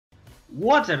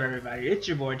What's up, everybody? It's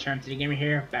your boy Charmcity Gamer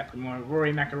here, back with more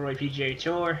Rory McIlRoy PGA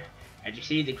Tour. As you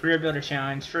see, the Career Builder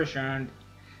Challenge first round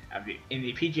in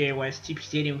the PGA West TP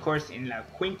Stadium course in La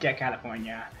Quinta,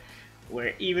 California.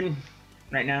 We're even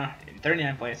right now in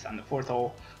 39th place on the 4th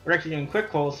hole. We're actually doing quick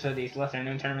holes for these lesser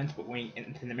known tournaments, but when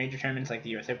into the major tournaments like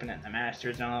the US Open and the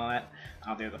Masters and all that,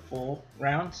 I'll do the full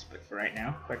rounds. But for right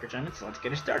now, quicker tournaments, so let's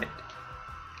get it started.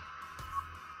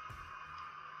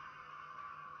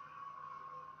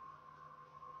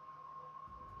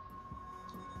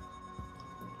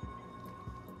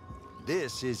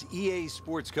 This is EA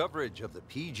Sports coverage of the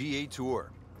PGA Tour.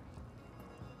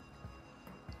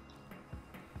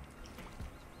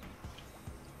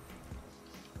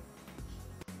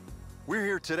 We're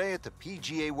here today at the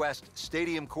PGA West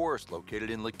Stadium course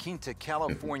located in La Quinta,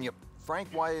 California. Frank,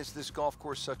 why is this golf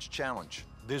course such a challenge?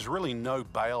 There's really no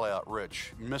bailout,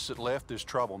 Rich. Miss it left, there's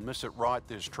trouble. Miss it right,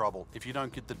 there's trouble. If you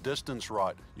don't get the distance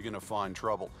right, you're going to find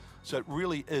trouble. So it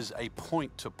really is a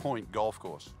point-to-point golf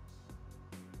course.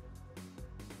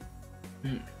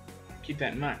 Keep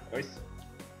that in mind, boys.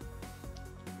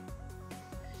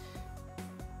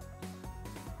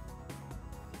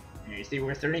 Here you see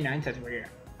we're 39th as we're here.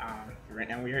 Right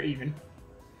now we are even.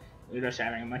 We're just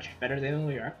having a much better day than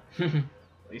we are.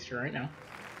 At least for right now.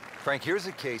 Frank, here's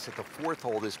a case at the 4th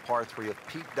hole, this par 3 of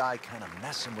Pete Dye kind of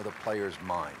messing with a player's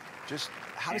mind. Just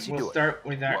how does he do it?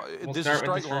 There's a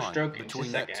straight line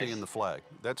between that tee and the flag.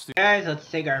 That's the guys. Let's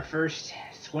take our first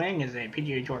swing as a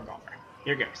PGA Tour golfer.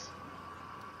 Here goes.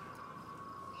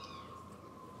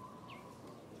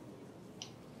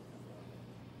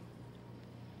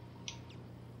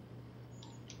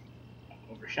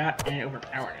 Overshot and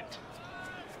overpowered it.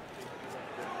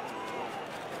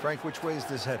 Frank, which way is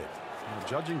this headed? Well,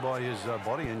 judging by his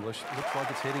body English, it looks like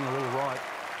it's heading a little right.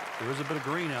 There is a bit of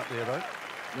green out there, though.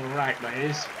 A little right, but it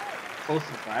is close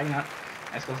to the flag, not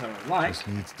as close as I would like. Just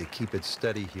needs to keep it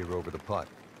steady here over the putt.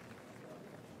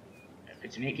 If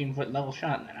it's an 18-foot level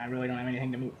shot, then I really don't have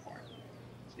anything to move for.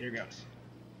 So here goes.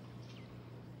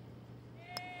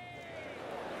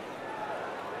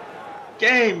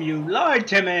 Game, you lied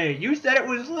to me! You said it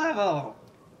was level!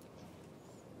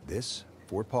 This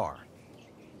for par.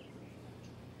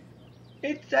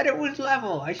 It said it was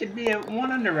level. I should be at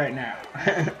 1 under right now.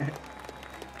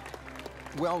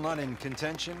 Well, not in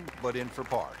contention, but in for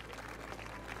par.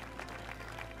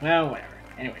 Well, whatever.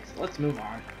 Anyways, let's move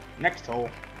on. Next hole.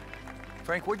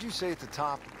 Frank, what'd you say at the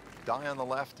top? Die on the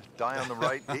left, die on the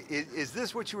right. Is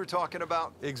this what you were talking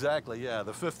about? Exactly, yeah.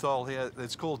 The 5th hole here,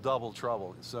 it's called double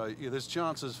trouble. So yeah, there's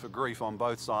chances for grief on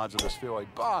both sides of this fairway.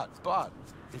 But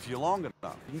if you're long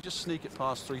enough, you can just sneak it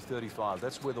past 335.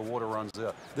 That's where the water runs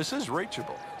out. This is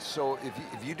reachable. So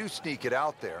if you do sneak it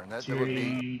out there, and that would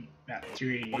be about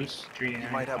 288, 389,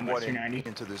 you might have what 290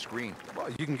 into this green. Well,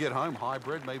 you can get home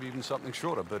hybrid, maybe even something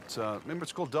shorter. But remember,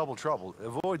 it's called double trouble.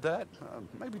 Avoid that.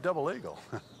 Maybe double eagle.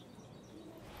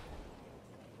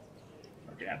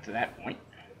 Get out to that point.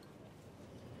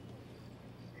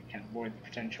 You can avoid the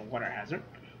potential water hazard.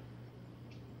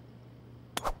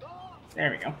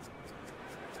 There we go.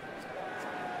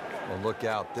 Well, look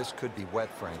out. This could be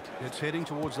wet, Frank. It's heading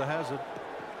towards the hazard.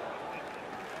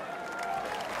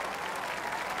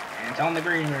 And it's on the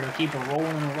green here to keep it rolling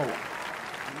and rolling.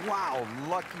 Wow,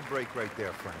 lucky break right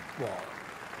there, Frank. Well,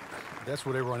 that's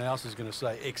what everyone else is going to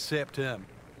say, except him.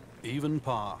 Even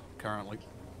par, currently.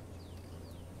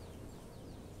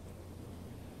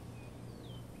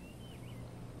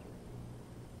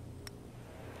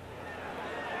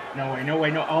 No way, no way,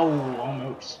 no. Oh,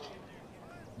 almost.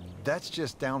 That's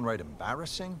just downright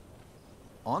embarrassing.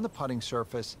 On the putting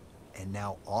surface, and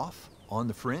now off on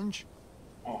the fringe.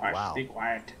 Oh, hush, wow. Be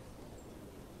quiet.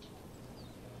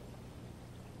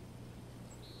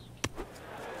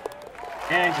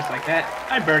 And just like that,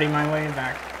 I birdied my way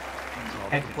back.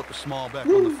 Oh, put the smile back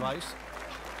on the face.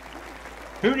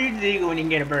 Who needs the eagle when you can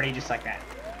get a birdie just like that?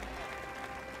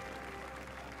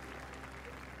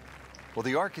 Well,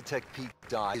 the architect Pete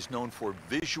Dye is known for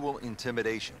visual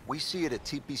intimidation. We see it at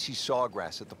TPC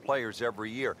Sawgrass at the Players every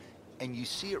year. And you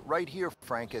see it right here,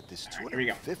 Frank, at this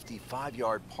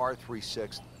 255-yard par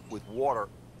 3/6 with water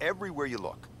everywhere you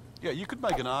look. Yeah, you could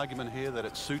make an argument here that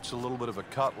it suits a little bit of a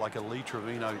cut, like a Lee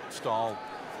Trevino-style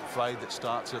fade that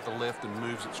starts at the left and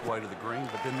moves its way to the green,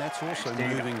 but then that's also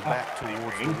moving back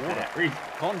towards the water.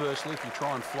 Conversely, if you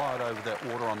try and fly it over that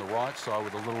water on the right side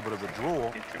with a little bit of a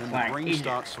draw, then the green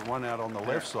starts to run out on the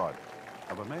left side.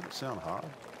 Have I made it sound hard?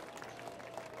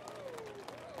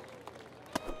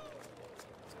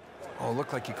 Oh,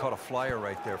 looked like you caught a flyer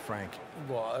right there, Frank.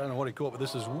 Well, I don't know what he caught, but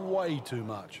this is way too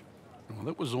much. Well,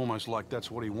 that was almost like that's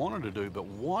what he wanted to do, but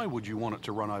why would you want it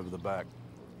to run over the back?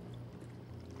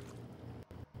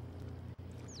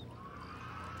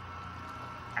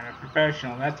 I'm a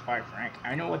professional, that's why, Frank.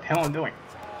 I know what the hell I'm doing.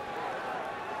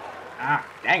 Ah,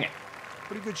 dang it.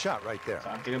 Pretty good shot right there. So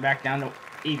I have to go back down to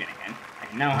even again.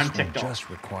 And now I'm ticked off. This just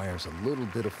requires a little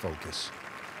bit of focus.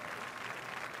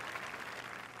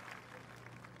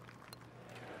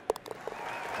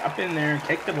 Up in there,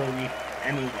 take the bogey,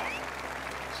 and move on.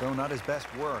 So not his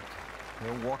best work.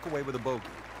 He'll walk away with a bogey.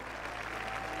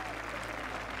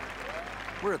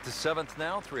 We're at the 7th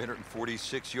now,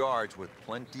 346 yards with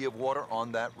plenty of water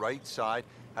on that right side.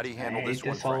 How do you handle this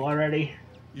one, Frank? Hole already.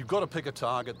 You've got to pick a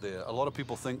target there. A lot of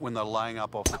people think when they're laying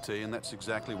up off the tee, and that's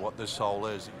exactly what this hole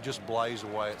is. You just blaze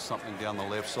away at something down the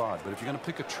left side. But if you're going to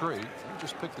pick a tree, you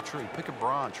just pick the tree. Pick a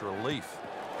branch or a leaf.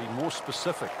 Be more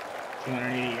specific.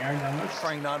 280 yards almost.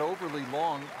 Frank, not overly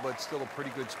long, but still a pretty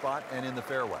good spot and in the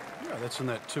fairway. Yeah, that's in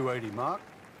that 280 mark.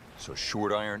 So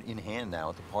short iron in hand now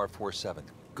at the par 4 7th.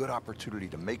 Good opportunity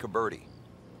to make a birdie.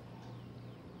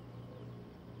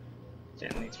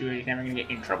 Certainly 280 never going to get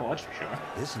you in trouble, that's for sure.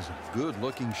 This is a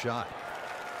good-looking shot.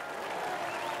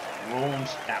 Rolling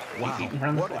stop. Wow,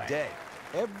 what a day.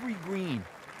 Every green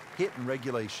hit in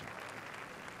regulation.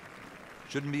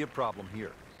 Shouldn't be a problem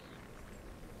here.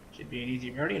 Should be an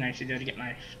easy birdie, and I should be able to get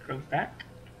my stroke back.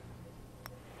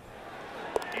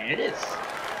 And it is. So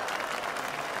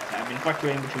I've been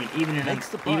fluctuating between even and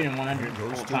 100 the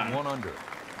whole time. 1 under.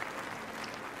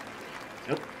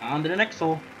 Nope, on to the next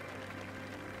hole.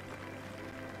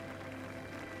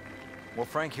 Well,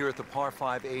 Frank, here at the par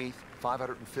 5 8th,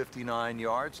 559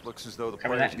 yards. Looks as though the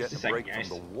player's getting a break from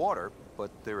the water,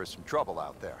 but there is some trouble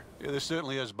out there. Yeah, there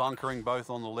certainly is bunkering both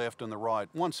on the left and the right.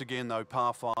 Once again, though,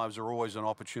 par 5s are always an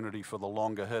opportunity for the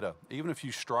longer hitter. Even if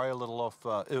you stray a little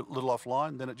off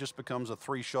line, then it just becomes a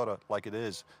 3-shotter like it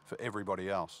is for everybody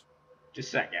else. Just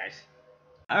a sec, guys.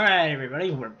 All right,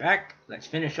 everybody, we're back. Let's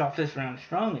finish off this round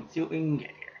strong and see what we can get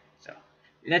here. So,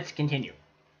 let's continue.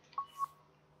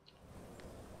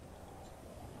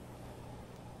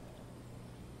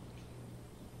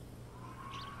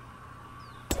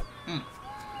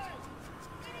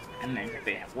 I don't know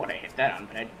exactly what I hit that on,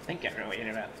 but I think I really hit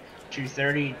about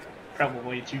 230,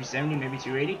 probably 270, maybe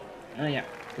 280. Oh yeah,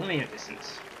 plenty of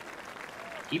distance.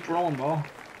 Keep rolling, ball.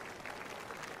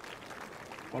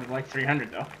 Would have liked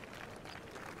 300 though.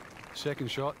 Second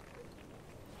shot.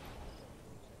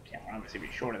 Can't obviously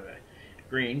be short of the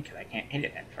green because I can't hit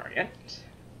it that far yet.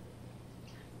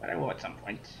 But I will at some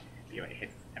point be able to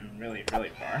hit them really, really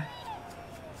far.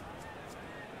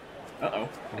 Uh-oh.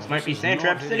 This might be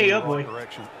Sandtrap City, oh boy. Well,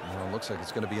 it looks like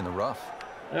it's going to be in the rough.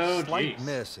 Oh, slight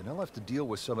miss, and he'll have to deal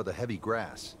with some of the heavy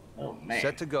grass. Oh, man.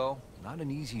 Set to go. Not an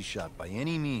easy shot by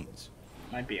any means.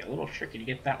 Might be a little tricky to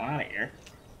get that one out of here.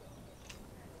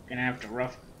 Gonna have to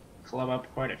rough club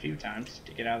up quite a few times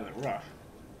to get out of the rough.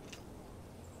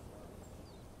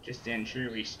 Just to ensure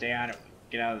we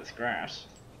get out of this grass.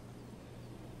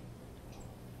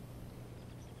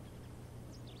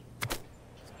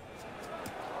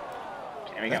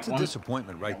 That's a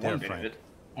disappointment right there, Frank.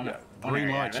 Green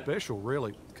light special,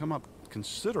 really. Come up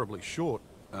considerably short.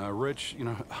 Rich, you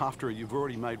know, after you've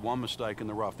already made one mistake in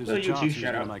the rough, there's a chance he's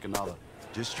going to make another.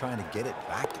 Just trying to get it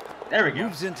back. There we go.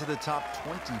 Moves into the top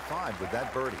 25 with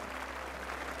that birdie.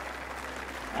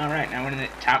 All right, now we're in the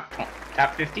top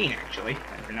 15, actually.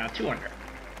 And we're now 200.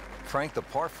 Frank, the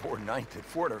par 4 9th at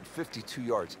 452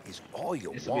 yards is all you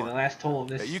want. This will be the last hole of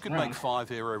this You could make 5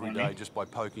 here every day just by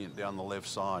poking it down the left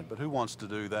side, but who wants to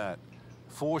do that?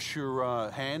 Force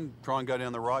your hand, try and go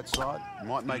down the right side. You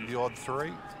might make the odd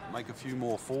 3, make a few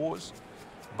more 4s,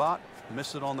 but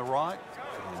miss it on the right,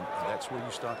 and that's where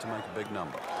you start to make a big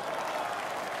number.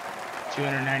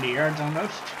 290 yards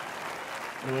almost.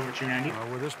 A little over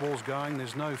 290. Where this ball's going,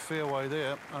 there's no fairway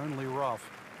there, only rough.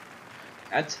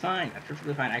 That's fine. That's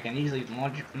perfectly fine. I can easily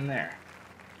launch it from there.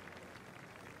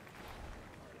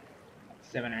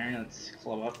 7 iron. Let's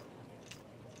club up.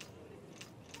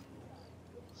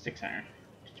 6 iron,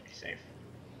 just to be safe.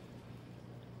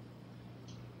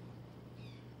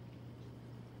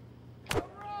 That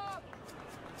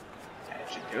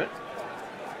should do it.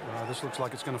 This looks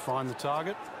like it's going to find the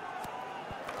target.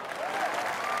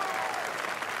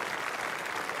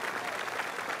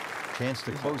 Chance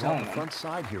to close out the front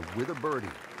side here with a birdie.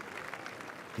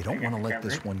 You don't want to let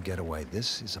this one get away.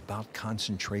 This is about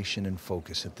concentration and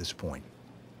focus at this point.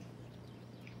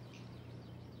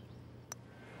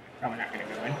 Probably not going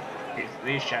to go in.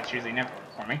 These shots usually never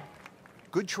work for me.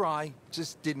 Good try.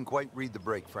 Just didn't quite read the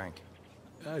break, Frank.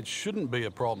 It shouldn't be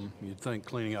a problem, you'd think,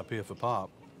 cleaning up here for par.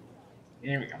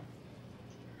 Here we go.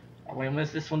 Probably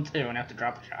miss this one too and have to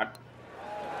drop a shot.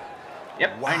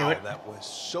 Yep, wow, I knew it. That was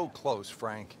so close,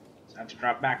 Frank. So I have to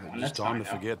drop back one. It's time to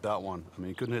forget that one. I mean,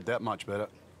 he couldn't hit that much better.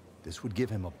 This would give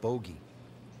him a bogey.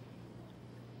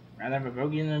 rather have a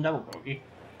bogey than a double bogey.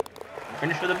 We'll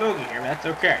finish with a bogey here, but that's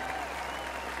okay.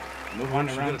 Move on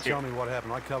to round 2. Tell me what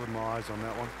happened. I covered my eyes on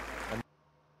that one.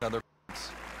 Another.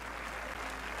 It's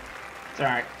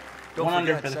alright. Don't 1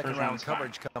 under forget for the second first round round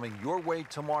coverage coming your way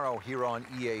tomorrow here on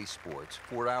EA Sports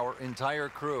for our entire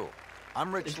crew.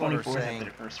 I'm Rich Lerner saying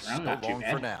so long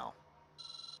for now.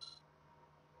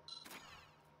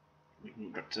 We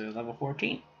moved up to level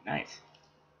 14. Nice.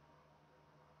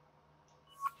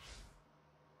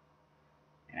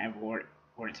 And I've awarded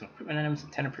some equipment items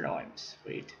and 10 apparel items.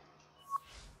 Sweet.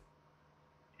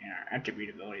 And our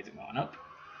attribute abilities are going up.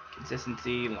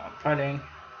 Consistency, long putting. So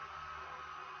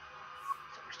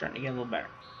we're starting to get a little better.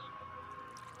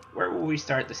 Where will we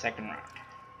start the second round?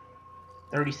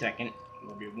 32nd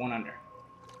will be 1 under.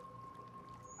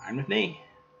 Fine with me.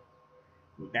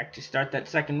 We're back to start that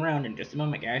second round in just a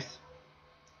moment, guys.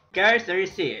 Guys, there you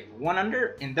see it. 1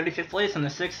 under in 35th place on the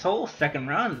 6th hole, second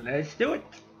round. Let's do it.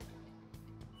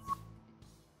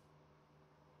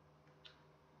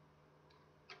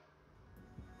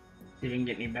 See if we can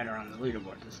get any better on the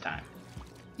leaderboard this time.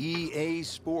 EA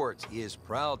Sports is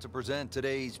proud to present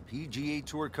today's PGA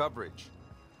Tour coverage.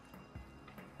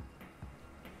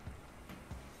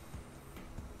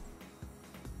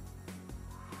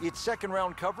 It's second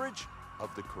round coverage of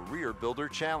the Career Builder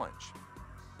Challenge.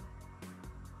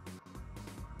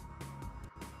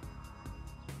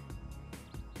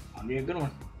 That'll be a good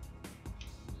one.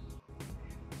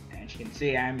 As you can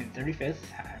see, I'm in 35th.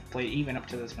 I've played even up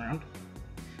to this round.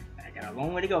 I got a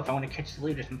long way to go if I want to catch the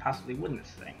leaders and possibly win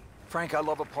this thing. Frank, I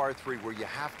love a par 3 where you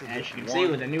have to hit one see,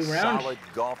 with a new round, solid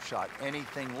golf shot.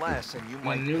 Anything less, and you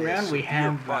might new round we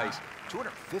have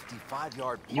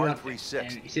 255-yard par 3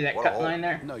 6. You see that cut line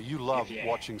there? No, you love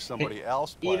watching somebody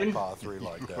else play a par 3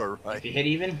 like that. Right. If you hit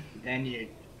even, then you're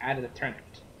out of the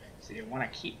tournament. So you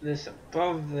want to keep this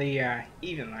above the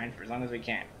even line for as long as we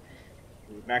can.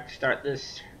 We'll be back to start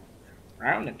this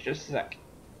round in just a sec.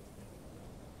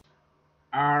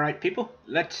 Alright people,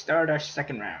 let's start our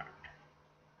second round.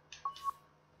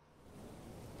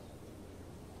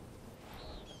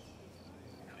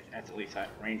 That's at least out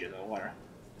of range of the water.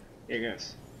 Here it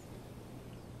goes.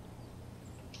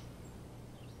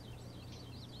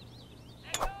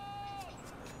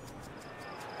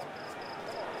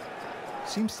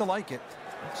 Seems to like it.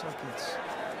 Looks like it's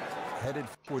headed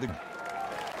for the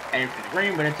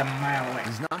green, but it's a mile away.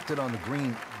 He's knocked it on the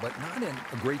green, but not in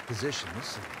a great position.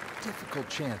 This is a difficult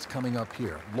chance coming up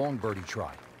here. Long birdie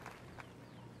try.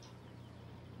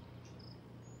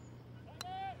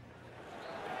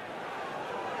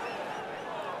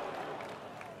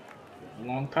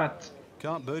 Long putt.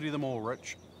 Can't birdie them all,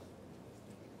 Rich.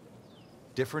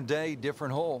 Different day,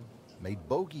 different hole. Made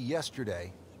bogey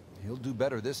yesterday. He'll do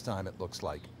better this time, it looks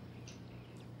like.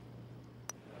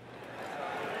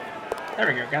 There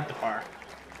we go, got the par.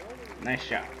 Nice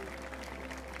shot.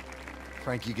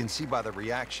 Frank, you can see by the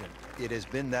reaction, it has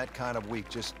been that kind of week.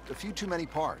 Just a few too many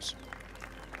pars.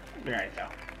 Alright, though.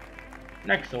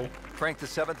 Next hole. Frank, the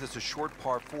 7th is a short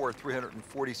par 4,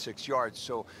 346 yards.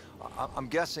 So I'm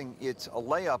guessing it's a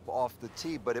layup off the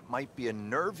tee, but it might be a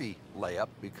nervy layup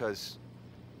because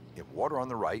you have water on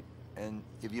the right, and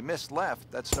if you miss left,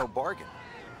 that's no bargain.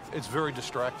 It's very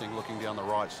distracting looking down the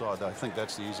right side. I think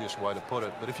that's the easiest way to put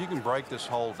it. But if you can break this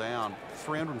hole down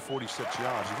 346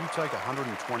 yards, if you take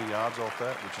 120 yards off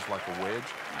that, which is like a wedge,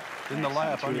 then the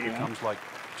layup only becomes like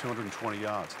 220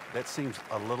 yards. That seems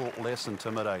a little less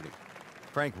intimidating.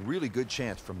 Frank, really good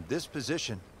chance from this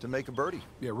position to make a birdie.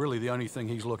 Yeah, really the only thing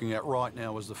he's looking at right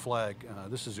now is the flag.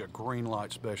 This is a green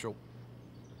light special.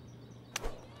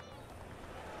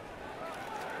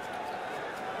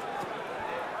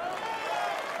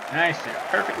 Nice there.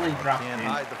 Perfectly dropped in. Can't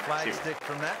hide the flag stick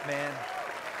from that man.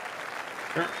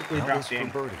 Perfectly dropped in.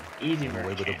 Birdie. Easy birdie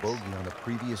with a bogey on the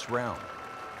previous round.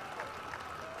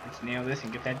 Let's nail this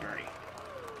and get that birdie.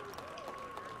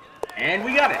 And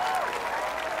we got it.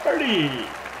 Birdie.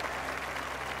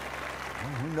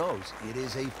 Well, who knows? It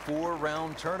is a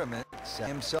 4-round tournament. Set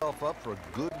himself up for a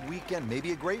good weekend,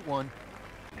 maybe a great one.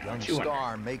 Young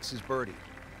star makes his birdie.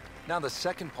 Now the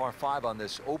second par 5 on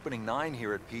this opening 9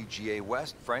 here at PGA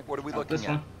West. Frank, what are we looking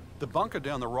at? The bunker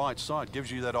down the right side gives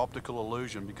you that optical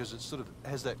illusion because it sort of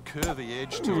has that curvy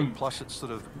edge to it, plus it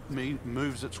sort of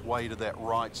moves its way to that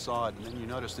right side. And then you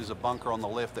notice there's a bunker on the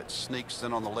left that sneaks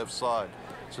in on the left side.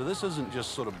 So this isn't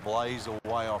just sort of blaze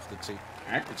away off the tee.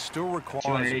 It still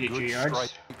requires a good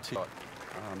straight tee.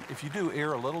 If you do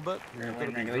err a little bit, you've got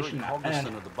to be very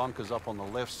cognizant of the bunkers up on the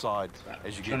left side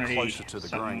as you get closer to the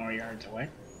green. More yards away.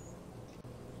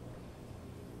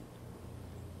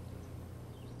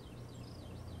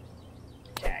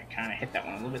 Yeah, it kind of hit that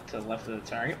one a little bit to the left of the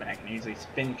target, but I can easily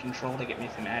spin control to get me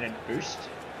some added boost.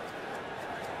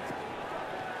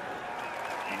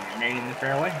 And remain in the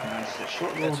fairway. Now just a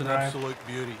short little drive. That's an absolute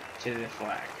beauty. To the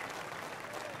flag.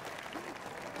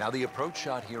 Now the approach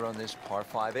shot here on this par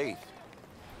 5/8.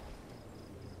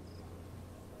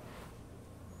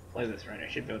 Play this right. I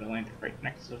should be able to land it right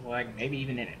next to the flag, maybe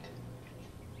even in it.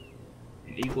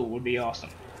 An eagle would be awesome.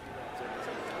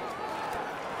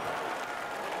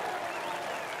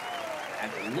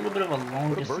 That's a little bit of a long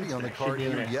distance. Put a birdie on the card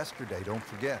here yesterday, don't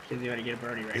forget. Should be able to get a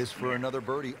birdie right. This for another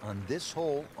birdie on this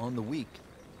hole on the week.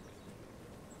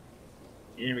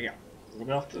 Here we go. A little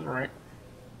bit off to the right.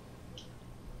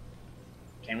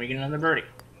 Can we get another birdie?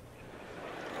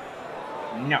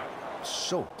 No.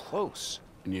 So close.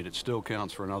 And yet it still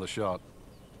counts for another shot.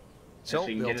 So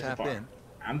they'll tap in.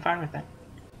 I'm fine with that.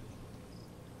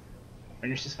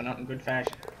 Finish this one out in good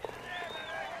fashion.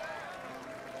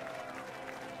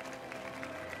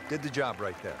 Did the job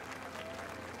right there.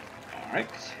 Alright.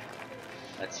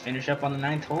 Let's finish up on the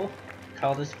 9th hole.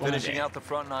 Call this one Finishing out the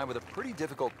front 9 with a pretty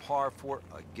difficult par 4.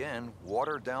 Again,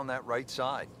 water down that right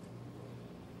side.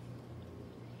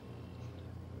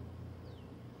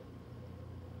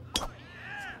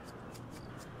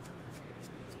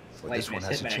 Well, this one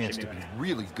has a chance to be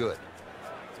really good.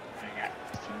 I got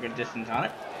some good distance on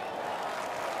it.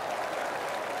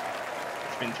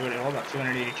 Spin to it all about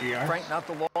 282 yards. Frank, not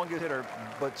the longest hitter,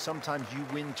 but sometimes you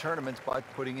win tournaments by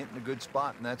putting it in a good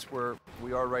spot, and that's where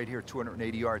we are right here,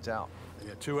 280 yards out.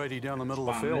 Yeah, 280 down the middle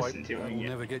of the fairway. That'll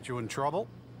never get you in trouble.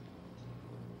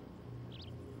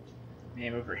 May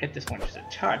have overhit this one just a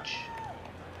touch.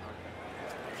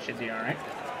 Should be all right.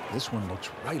 This one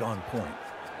looks right on point.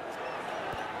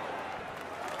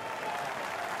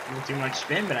 A little too much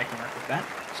spin, but I can work with that.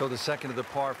 So the second of the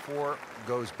par 4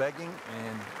 goes begging,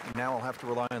 and now I'll have to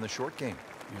rely on the short game.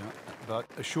 Yeah, but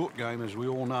a short game, as we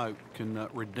all know, can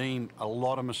redeem a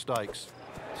lot of mistakes.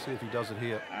 See if he does it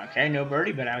here. Okay, no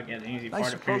birdie, but I'll get an easy par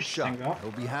to finish this thing off.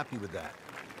 He'll be happy with that.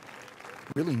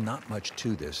 Really not much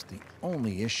to this. The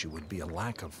only issue would be a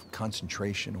lack of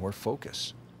concentration or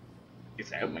focus.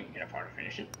 Guess I hope I can get a par to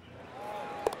finish it.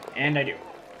 And I do.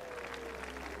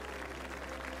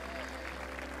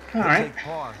 Alright,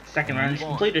 second round is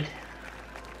completed.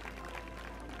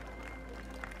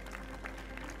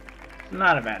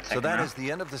 Not a bad second round. So that is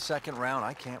the end of the second round.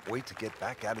 I can't wait to get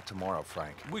back at it tomorrow,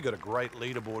 Frank. We got a great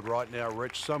leaderboard right now,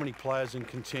 Rich. So many players in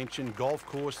contention. Golf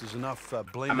course, there's enough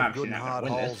blend of good and hard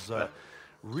holes.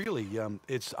 Really,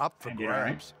 it's up for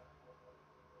grabs.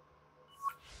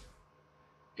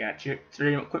 Got you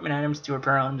 3 equipment items, 2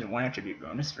 repair items, and 1 attribute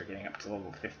bonus for getting up to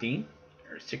level 15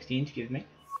 or 16, excuse me.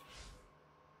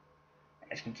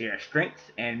 As you can see, our strength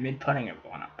and mid putting have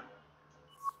gone up.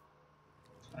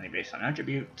 Only based on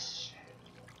attributes.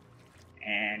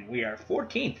 And we are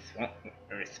 14th.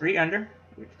 We're 3 under.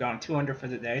 We've gone 2 under for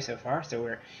the day so far, so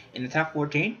we're in the top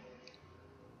 14.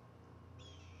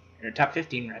 Or top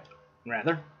 15,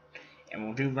 rather. And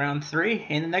we'll do round 3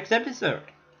 in the next episode.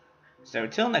 So,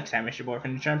 till next time, it's your boy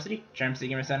from the Charm City. Charm City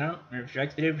Gamer signing out. Remember, if you like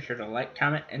the video, be sure to like,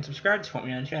 comment, and subscribe to support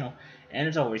me on the channel. And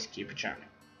as always, keep it charming.